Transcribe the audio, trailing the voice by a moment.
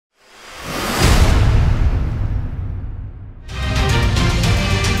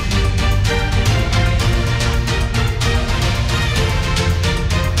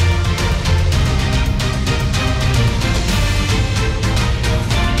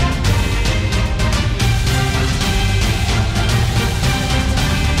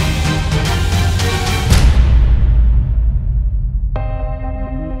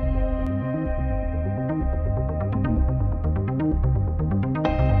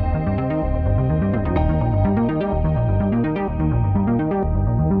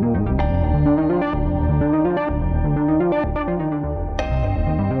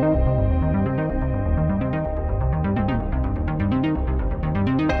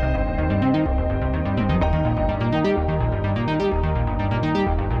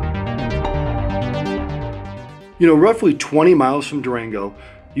You know, roughly 20 miles from Durango,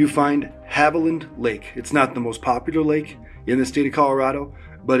 you find Haviland Lake. It's not the most popular lake in the state of Colorado,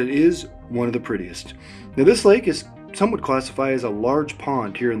 but it is one of the prettiest. Now, this lake is some would classify as a large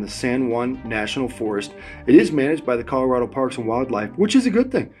pond here in the San Juan National Forest. It is managed by the Colorado Parks and Wildlife, which is a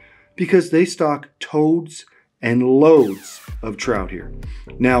good thing because they stock toads and loads of trout here.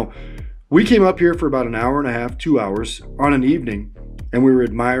 Now, we came up here for about an hour and a half, 2 hours on an evening, and we were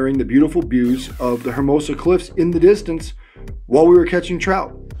admiring the beautiful views of the Hermosa Cliffs in the distance while we were catching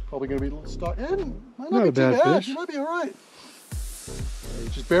trout. Probably going to be a little stuck. Might not be too bad. Fish. You might be all right.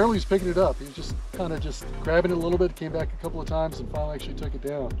 Just barely was picking it up. He was just kind of just grabbing it a little bit, came back a couple of times, and finally actually took it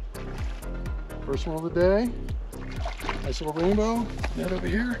down. First one of the day. Nice little rainbow. Net over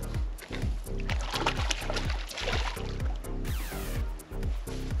here.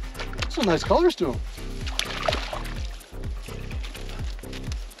 Some nice colors to them.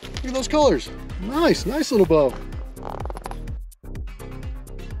 Look at those colors. Nice little bow.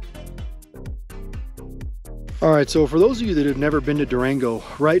 All right, so for those of you that have never been to Durango,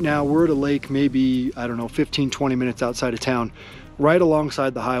 right now we're at a lake maybe, I don't know, 15, 20 minutes outside of town, right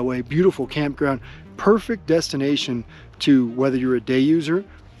alongside the highway, beautiful campground, perfect destination to whether you're a day user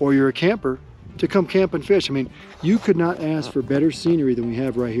or you're a camper to come camp and fish. I mean, you could not ask for better scenery than we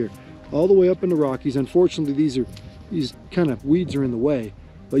have right here. All the way up in the Rockies. Unfortunately, these kind of weeds are in the way,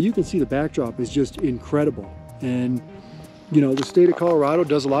 but you can see the backdrop is just incredible. And you know, the state of Colorado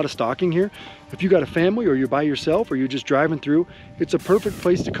does a lot of stocking here. If you got a family or you're by yourself or you're just driving through, it's a perfect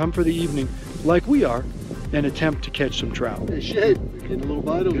place to come for the evening like we are and attempt to catch some trout. Hey, Shade, we're getting a little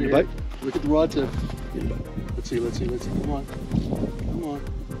bite over here. Look at the rod tip. Let's see. Come on.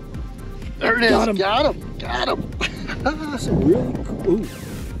 There it is. Got him. That's a really cool. Ooh.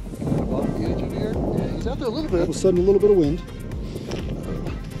 Bottom edge over here. Yeah, he's out there a little bit. All of a sudden, a little bit of wind.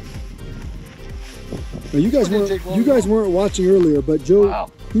 Now, you guys weren't watching earlier, but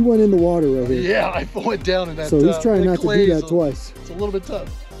Joe, he went in the water right here. Yeah, I went down in that. So he's trying not to do that twice. It's a little bit tough.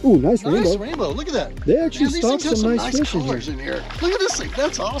 Ooh, nice rainbow. Nice rainbow. Look at that. They actually stock some nice fish in here. Look at this thing.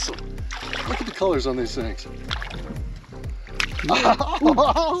 That's awesome. Look at the colors on these things.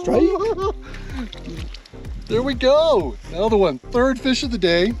 Ooh, strike. There we go. Another one. Third fish of the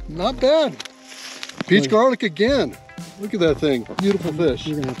day. Not bad. Peach garlic again. Look at that thing. Beautiful fish.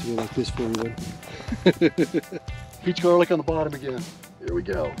 You're gonna have to go like this for you, then. Peach garlic on the bottom again. Here we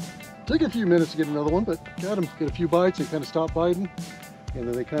go. Took a few minutes to get another one, but got him. Get a few bites and kind of stop biting, and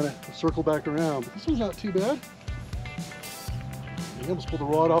then they kind of circle back around. But this one's not too bad. I almost pulled the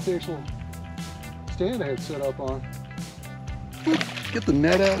rod off the actual stand I had set up on. Get the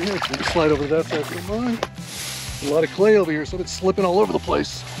net out here. Slide over to that side. Come on. A lot of clay over here, so it's slipping all over the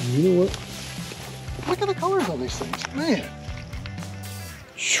place. You know what? Look at the colors on these things, man.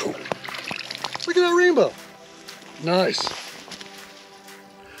 Look at that rainbow. Nice.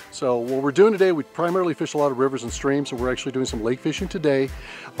 So what we're doing today, we primarily fish a lot of rivers and streams, so we're actually doing some lake fishing today.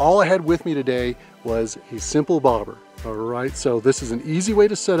 All I had with me today was a simple bobber. All right, so this is an easy way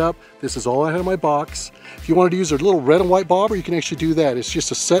to set up. This is all I had in my box. If you wanted to use a little red and white bobber, you can actually do that. It's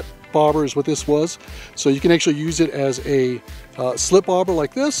just a set bobber is what this was. So you can actually use it as a slip bobber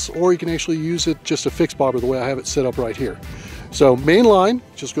like this, or you can actually use it just a fixed bobber the way I have it set up right here. So main line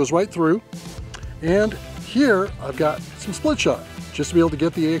just goes right through. And here I've got some split shot just to be able to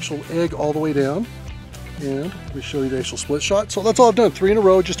get the actual egg all the way down. And let me show you the actual split shot. So that's all I've done, 3 in a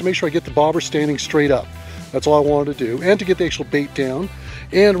row, just to make sure I get the bobber standing straight up. That's all I wanted to do, and to get the actual bait down.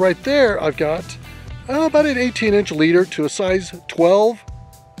 And right there I've got about an 18-inch leader to a size 12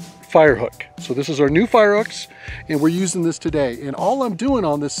 fire hook. So this is our new fire hooks, and we're using this today. And all I'm doing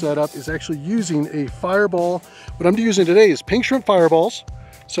on this setup is actually using a fireball. What I'm using today is pink shrimp fireballs.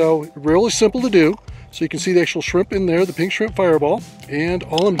 So really simple to do. So you can see the actual shrimp in there, the pink shrimp fireball. And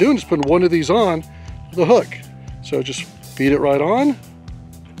all I'm doing is putting one of these on the hook. So just feed it right on.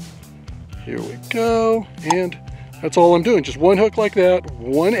 Here we go. And that's all I'm doing. Just one hook like that,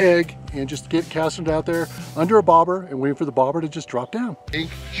 one egg, and just casting it out there under a bobber and waiting for the bobber to just drop down. Pink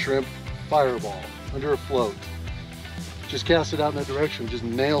shrimp fireball under a float. Just cast it out in that direction, just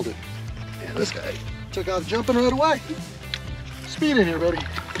nailed it. And this guy took off jumping right away. Speed in here, buddy.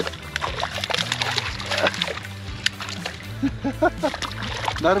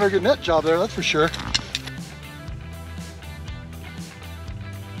 Not a very good net job there, that's for sure.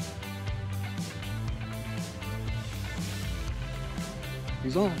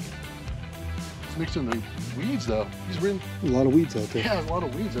 He's on. He's mixed in the weeds though. He's ridden a lot of weeds out there. Yeah, a lot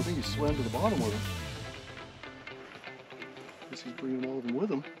of weeds. I think he swam to the bottom with them. Guess he's bringing all of them with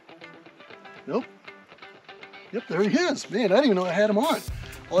him. Nope. Yep, there he is. Man, I didn't even know I had him on.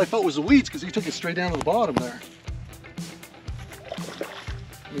 All I felt was the weeds because he took it straight down to the bottom there.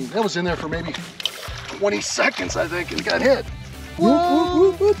 I mean, that was in there for maybe 20 seconds, I think, and got hit. Whoop, whoop,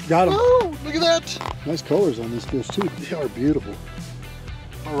 whoop, whoop. Got him. Whoa, look at that. Nice colors on these fish too. They are beautiful.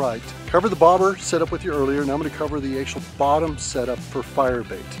 All right, cover the bobber set up with you earlier. Now I'm going to cover the actual bottom setup for fire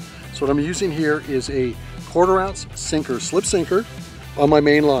bait. So what I'm using here is a 1/4 ounce sinker, slip sinker, on my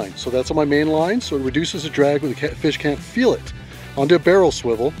main line. So that's on my main line, so it reduces the drag when the fish can't feel it. Onto a barrel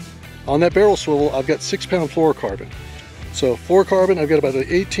swivel. On that barrel swivel, I've got 6-pound fluorocarbon. So fluorocarbon, I've got about an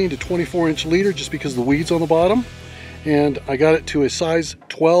 18 to 24 inch leader just because of the weeds on the bottom. And I got it to a size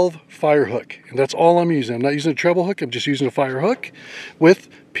 12 fire hook. And that's all I'm using. I'm not using a treble hook, I'm just using a fire hook with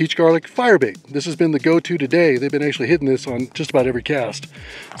peach garlic fire bait. This has been the go-to today. They've been actually hitting this on just about every cast.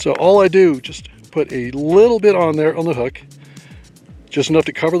 So all I do, just put a little bit on there on the hook, just enough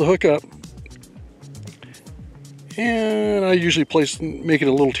to cover the hook up. And I usually make it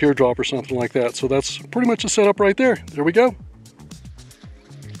a little teardrop or something like that. So that's pretty much the setup right there. There we go.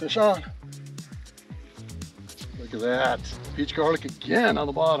 Fish on. Look at that. Peach garlic again on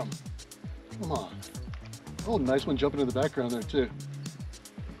the bottom. Come on. Oh, nice one jumping in the background there too.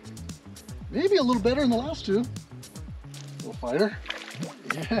 Maybe a little better than the last two. Little fighter.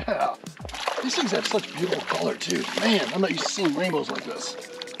 Yeah. These things have such beautiful color too. Man, I'm not used to seeing rainbows like this.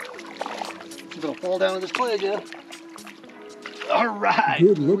 She's gonna fall down in this clay again. All right.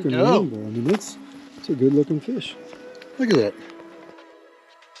 Good looking rainbow. I mean, it's a good looking fish. Look at that.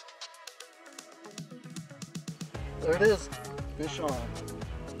 There it is. Fish on.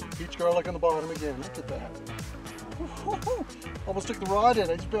 Peach garlic on the bottom again. Look at that. Almost took the rod in.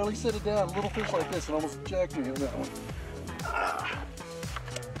 I just barely set it down. A little fish like this and almost jacked me on that one. Ah.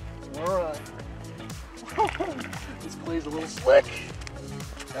 All right. This clay's a little slick.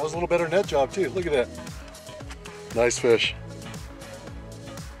 That was a little better net job too. Look at that. Nice fish.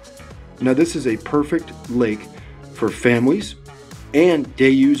 Now this is a perfect lake for families and day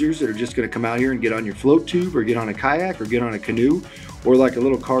users that are just going to come out here and get on your float tube or get on a kayak or get on a canoe or like a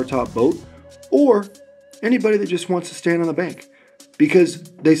little car top boat, or anybody that just wants to stand on the bank, because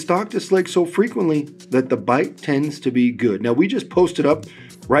they stock this lake so frequently that the bite tends to be good. Now we just posted up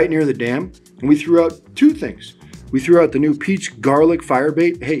right near the dam and we threw out two things. We threw out the new peach garlic fire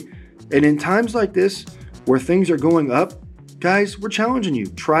bait. Hey, and in times like this where things are going up, guys, we're challenging you.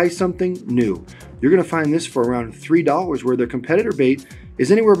 Try something new. You're gonna find this for around $3, where the competitor bait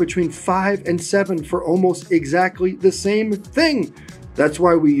is anywhere between $5 and $7 for almost exactly the same thing. That's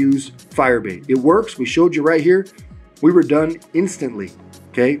why we use fire bait. It works. We showed you right here. We were done instantly,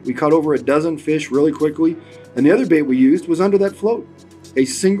 okay? We caught over a dozen fish really quickly. And the other bait we used was under that float. A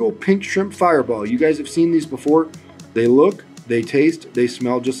single pink shrimp fireball. You guys have seen these before. They look, they taste, they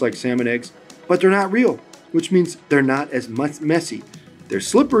smell just like salmon eggs, but they're not real, which means they're not as messy. They're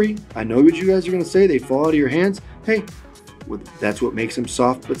slippery. I know what you guys are gonna say. They fall out of your hands. Hey, that's what makes them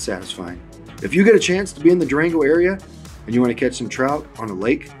soft but satisfying. If you get a chance to be in the Durango area and you wanna catch some trout on a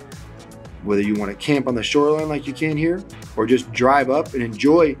lake, whether you wanna camp on the shoreline like you can here, or just drive up and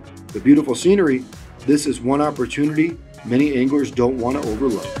enjoy the beautiful scenery, this is one opportunity many anglers don't want to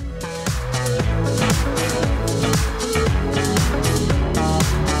overlook.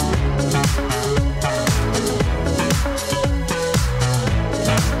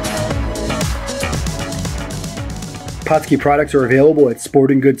 Pautzke products are available at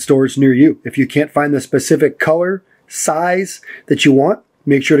sporting goods stores near you. If you can't find the specific color, size that you want,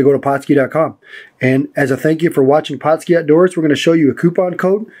 make sure to go to Pautzke.com. And as a thank you for watching Pautzke Outdoors, we're going to show you a coupon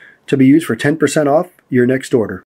code to be used for 10% off your next order.